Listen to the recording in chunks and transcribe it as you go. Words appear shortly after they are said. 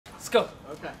Let's go.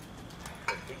 Okay.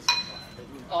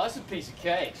 Oh, that's a piece of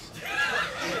cake.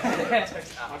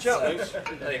 Watch out. I'm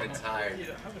not even tired.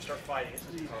 I'm gonna start fighting. This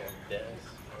is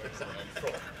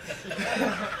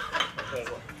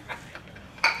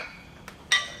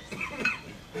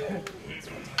I'm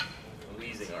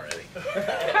wheezing already.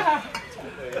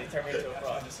 They turned me into a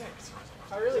frog.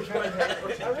 I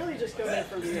really just go in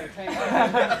for the entertainment.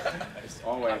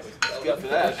 Always. Let's get to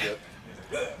that shit.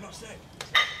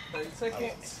 30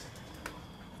 seconds.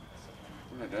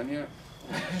 We're not done yet?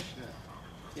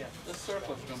 Yeah, this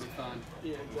circle's gonna be fun.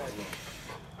 Yeah, exactly.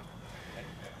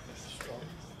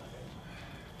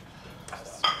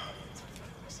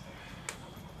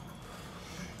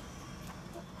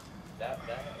 That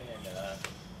and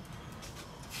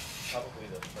probably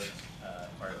the first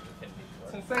part of the Kennedy.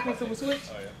 10 seconds till we switch.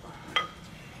 Oh yeah.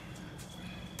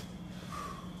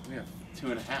 We have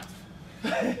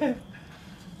 2.5.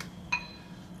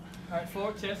 All right,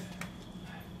 forward, chest.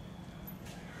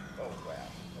 Oh wow.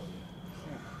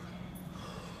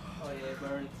 Oh yeah, it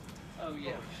burns. Oh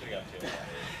yeah. Should have got two.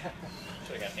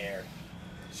 Should have got air.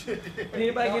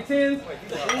 Anybody get 10? Ooh, I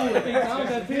think I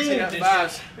got 10. He got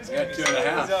 5. He's got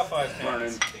 2.5. He's got 5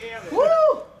 Burning.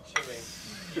 Woo! Should be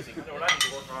easy. You know what I need to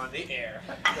work on? The air.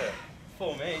 The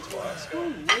full mage box.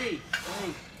 Ooh-wee.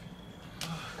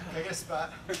 Can I get a spot?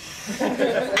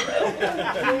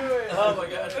 Oh my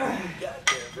god. You got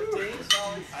there. 15?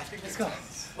 I think let's go.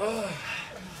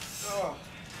 Oh.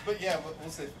 But yeah, we'll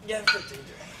see. Yeah, 15.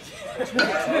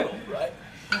 Right?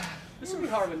 This would be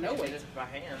hard with no weight. By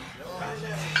hand.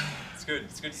 It's good.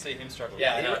 It's good to see him struggle.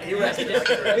 Yeah, he rested.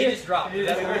 He just dropped. It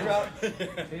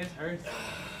That just hurts.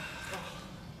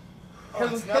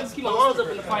 It's not Keep my arms up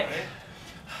in the fight.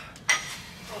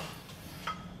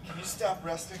 Can you stop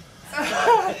resting?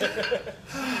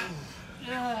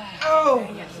 Oh!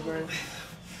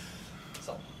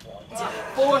 So,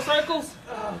 4 circles.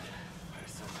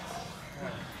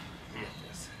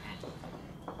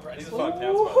 These are 5 pounds, by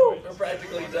the way. We're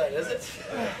practically done, is it?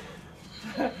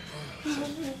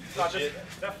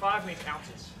 That 5 means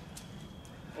ounces.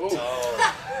 Oh.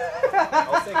 I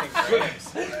was thinking grams.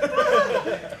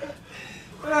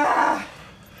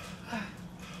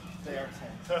 They are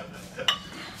 10.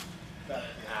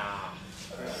 Ah.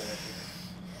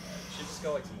 Should just go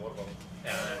like some water bottles.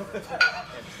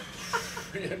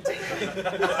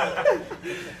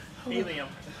 Helium.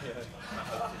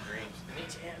 Dreams.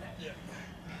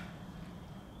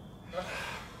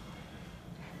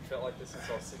 Felt like this since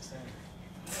I was 16.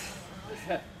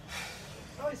 I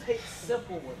always hate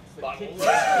simple ones. Bottles.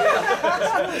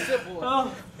 Yeah, really simple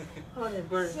ones. Oh, they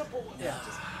burn. Simple one. Yeah.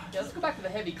 Yeah, let's go back to the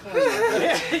heavy clean.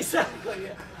 Yeah, exactly.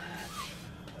 Yeah.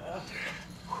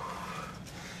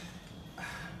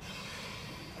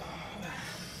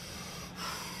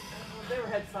 I've never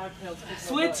had 5 pounds.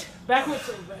 Switch backwards.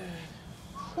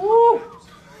 Woo! I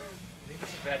think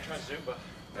it's a bad trying Zumba.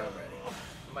 No, I'm ready.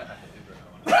 I might have to Uber home.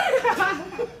 I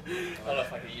don't know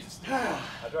if I could use a stick. I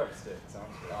drive a stick, so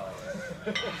I'm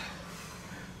good.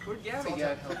 Where'd Gabby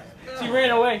go? She ran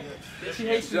away. She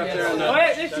hates She's up there in the, Oh,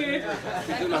 wait, there she is.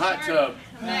 she's in the hot tub.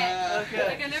 Okay.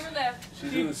 Like I never left.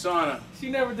 She's in the sauna. She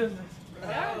never does this.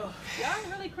 Y'all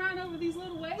really crying over these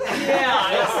little waves?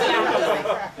 Yeah.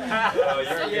 Oh,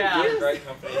 you're great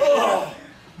company.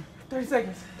 30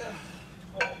 seconds.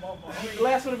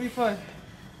 Last one will be fun.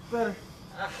 Better.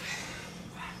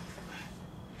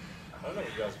 I don't know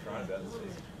what you guys are crying about this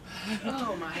season.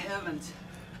 Oh my heavens.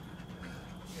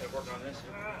 Gotta work on this.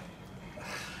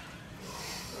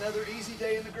 Another easy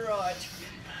day in the garage.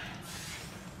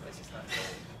 It's just not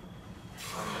cold.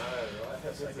 I know, right?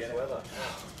 That's like this weather.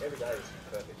 Every day is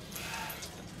perfect.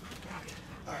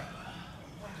 All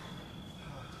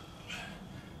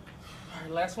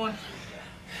right, last one.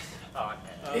 Oh,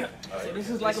 Yeah. So this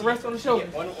is like a rest on the shoulder.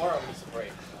 One more of them's a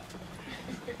break.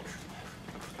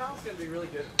 Kyle's gonna be really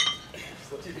good.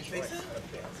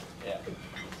 Yeah. I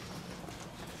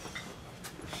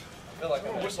feel like I'm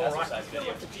in an exercise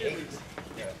video.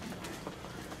 Yeah.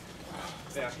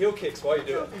 Now, heel kicks while you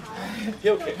do it.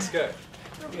 Heel kicks, go.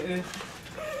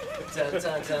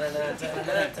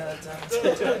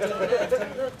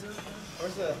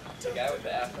 Where's the guy with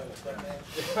the afro and stuff, man?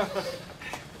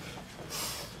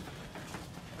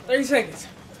 30 seconds.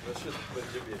 Let's just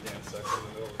legit be a dance circle in the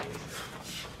middle of this.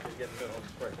 You get in the middle of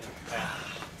the break.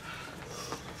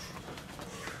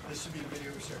 This should be a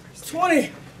video circus.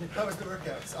 20. That was the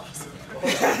workout. It's awesome.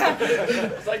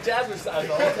 It's like jazzercise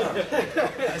all the time.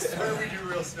 I swear we do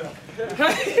real stuff.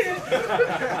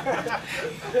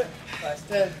 Last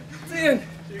 10. 10.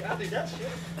 Dude, I think that's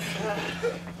shit.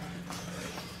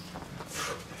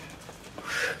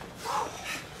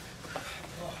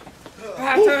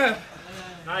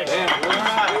 Nice. Damn,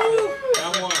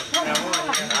 round one.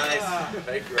 Nice.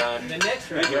 Thank you, Ron. The next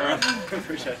Thank you, round. Ron.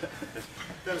 Appreciate it.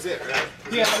 That was it, right?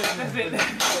 Yeah, that's it.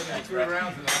 2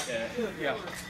 rounds and that. Yeah.